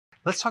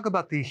Let's talk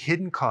about the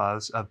hidden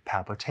cause of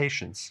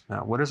palpitations.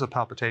 Now, what is a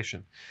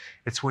palpitation?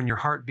 It's when your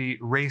heartbeat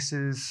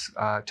races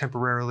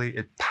temporarily,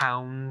 it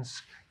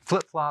pounds,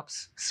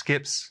 flip-flops,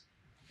 skips,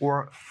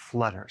 or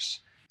flutters.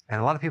 And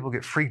a lot of people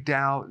get freaked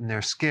out and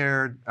they're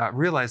scared.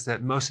 Realize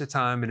that most of the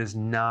time it is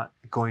not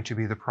going to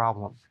be the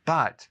problem.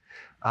 But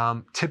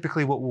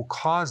typically what will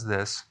cause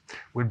this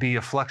would be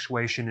a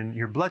fluctuation in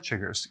your blood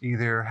sugars,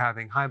 either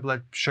having high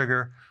blood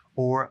sugar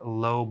or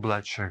low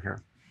blood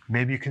sugar.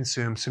 Maybe you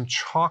consume some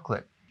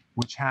chocolate,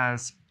 which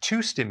has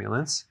two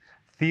stimulants,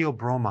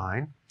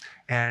 theobromine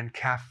and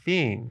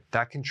caffeine.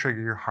 That can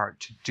trigger your heart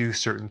to do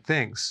certain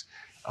things.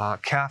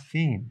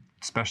 Caffeine,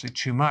 especially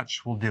too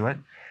much, will do it.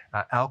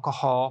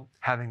 Alcohol,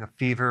 having a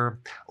fever,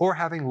 or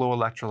having low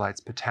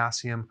electrolytes,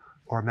 potassium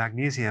or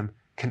magnesium,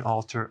 can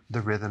alter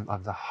the rhythm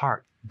of the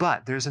heart.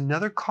 But there's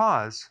another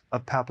cause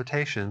of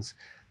palpitations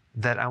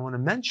that I want to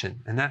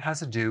mention, and that has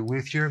to do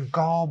with your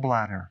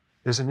gallbladder.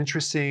 There's an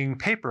interesting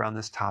paper on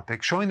this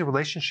topic showing the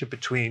relationship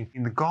between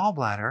the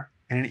gallbladder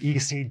and an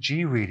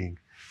ECG reading,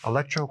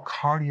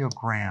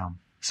 electrocardiogram.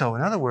 So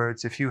in other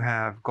words, if you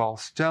have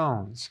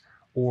gallstones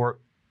or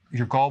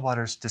your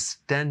gallbladder's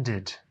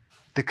distended,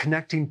 the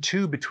connecting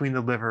tube between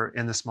the liver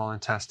and the small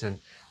intestine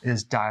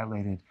is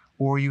dilated,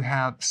 or you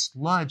have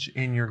sludge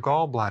in your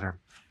gallbladder.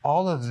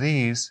 All of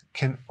these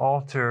can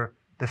alter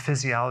the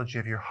physiology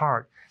of your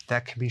heart.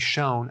 That can be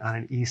shown on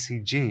an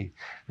ECG.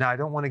 Now, I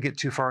don't want to get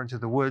too far into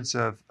the woods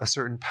of a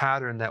certain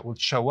pattern that will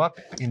show up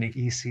in an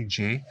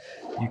ECG.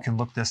 You can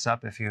look this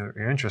up if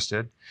you're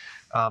interested.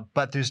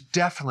 But there's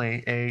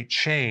definitely a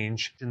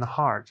change in the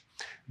heart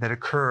that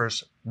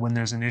occurs when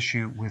there's an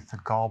issue with the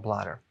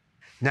gallbladder.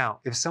 Now,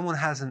 if someone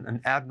has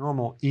an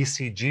abnormal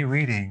ECG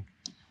reading,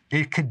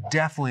 it could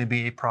definitely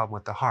be a problem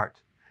with the heart,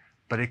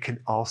 but it can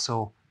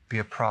also be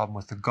a problem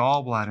with the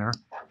gallbladder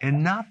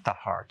and not the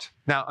heart.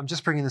 Now, I'm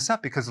just bringing this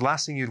up because the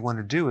last thing you'd want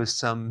to do is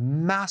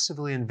some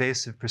massively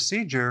invasive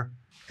procedure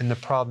and the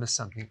problem is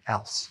something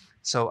else.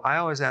 So I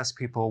always ask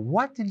people,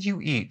 what did you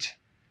eat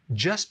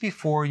just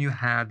before you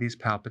had these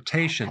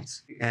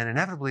palpitations? And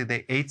inevitably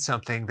they ate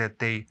something that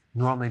they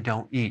normally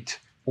don't eat.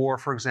 Or,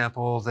 for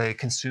example, they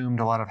consumed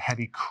a lot of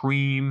heavy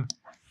cream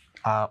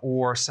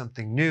or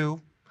something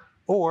new,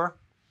 or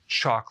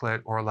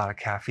chocolate or a lot of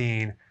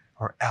caffeine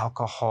or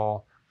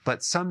alcohol.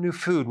 But some new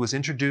food was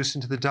introduced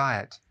into the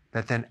diet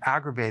that then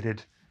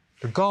aggravated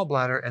the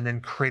gallbladder and then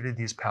created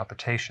these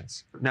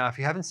palpitations. Now, if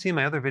you haven't seen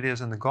my other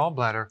videos on the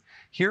gallbladder,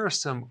 here are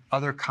some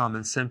other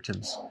common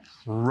symptoms.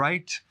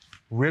 Right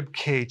rib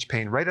cage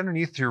pain, right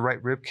underneath your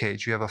right rib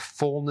cage, you have a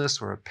fullness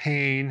or a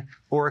pain,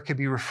 or it could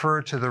be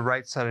referred to the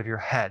right side of your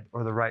head,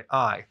 or the right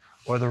eye,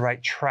 or the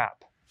right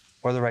trap,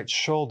 or the right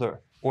shoulder,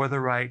 or the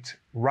right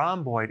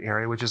rhomboid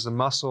area, which is the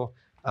muscle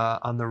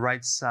on the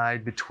right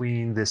side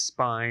between the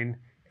spine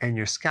and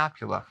your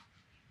scapula.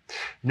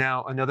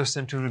 Now, another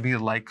symptom would be a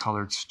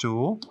light-colored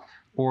stool,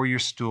 or your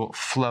stool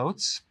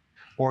floats,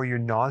 or you're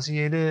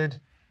nauseated,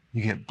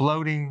 you get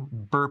bloating,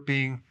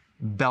 burping,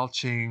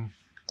 belching,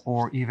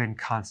 or even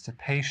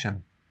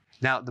constipation.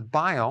 Now, the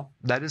bile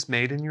that is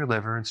made in your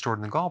liver and stored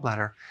in the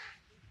gallbladder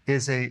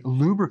is a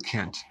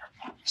lubricant,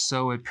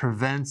 so it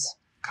prevents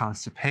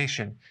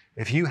constipation.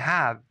 If you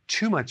have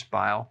too much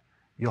bile,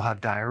 you'll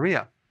have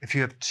diarrhea. If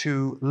you have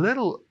too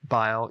little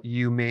bile,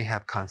 you may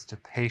have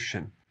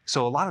constipation.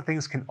 So a lot of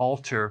things can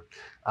alter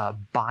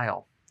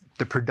bile,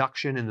 the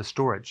production and the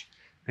storage.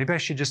 Maybe I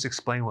should just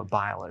explain what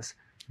bile is.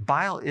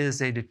 Bile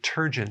is a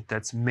detergent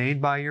that's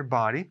made by your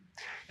body,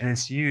 and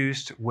it's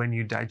used when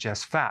you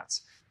digest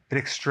fats. It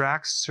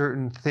extracts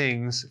certain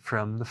things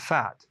from the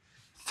fat.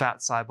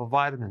 Fat-soluble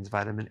vitamins,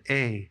 vitamin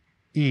A,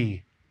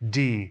 E,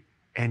 D,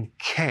 and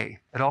K.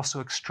 It also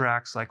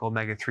extracts like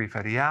omega-3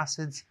 fatty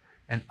acids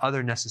and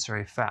other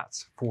necessary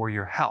fats for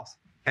your health.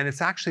 And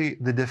it's actually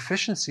the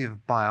deficiency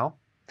of bile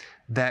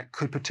that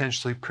could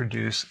potentially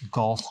produce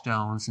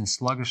gallstones and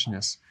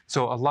sluggishness.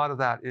 So a lot of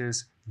that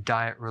is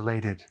diet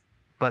related.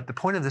 But the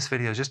point of this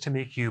video is just to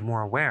make you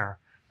more aware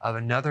of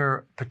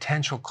another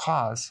potential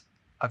cause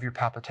of your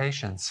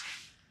palpitations,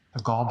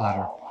 the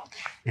gallbladder.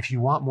 If you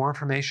want more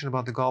information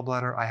about the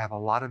gallbladder, I have a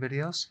lot of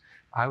videos.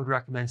 I would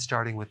recommend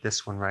starting with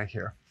this one right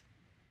here.